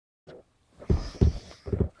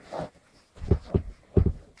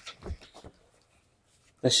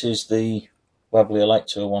This is the Webley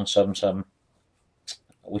Alecto 177,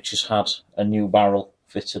 which has had a new barrel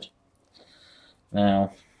fitted.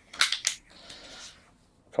 Now,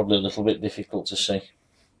 probably a little bit difficult to see.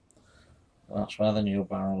 That's where the new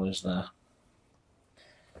barrel is there.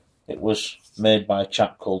 It was made by a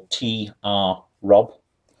chap called T.R. Robbs,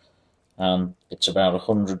 and it's about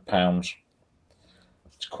 £100.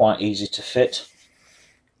 It's quite easy to fit.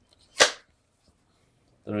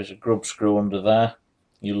 There is a grub screw under there.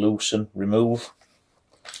 You loosen, remove,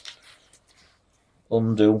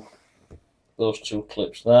 undo those two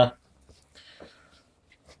clips there.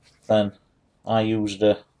 Then I used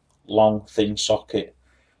a long thin socket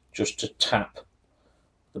just to tap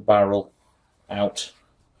the barrel out,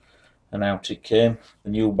 and out it came.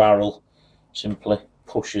 The new barrel simply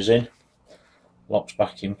pushes in, locks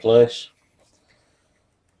back in place.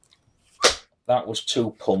 That was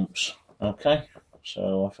 2 pumps. Okay,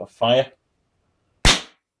 so if I fire,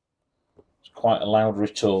 it's quite a loud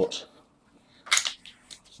retort.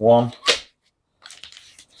 1,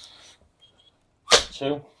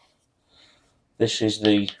 2. This is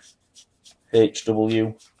the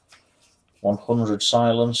HP01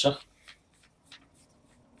 silencer.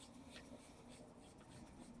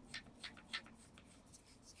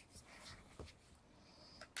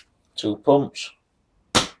 Two pumps.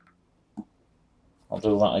 I'll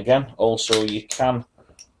do that again. Also, you can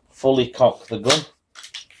fully cock the gun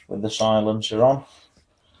with the silencer on.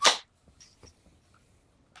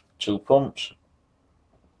 2 pumps.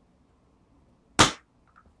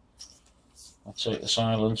 I'll take the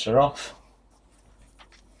silencer off.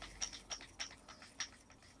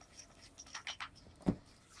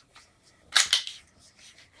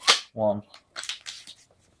 One,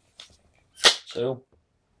 2.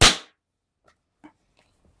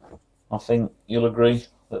 I think you'll agree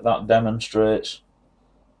that that demonstrates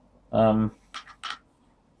that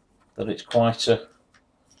it's quite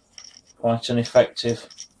an effective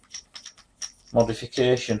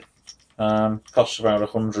modification. Costs about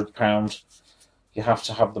 £100. You have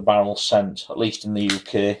to have the barrel sent, at least in the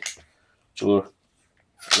UK, to a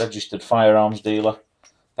registered firearms dealer.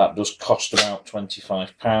 That does cost about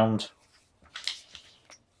 £25,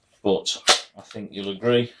 but I think you'll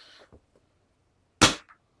agree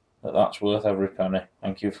that that's worth every penny.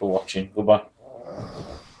 Thank you for watching. Goodbye.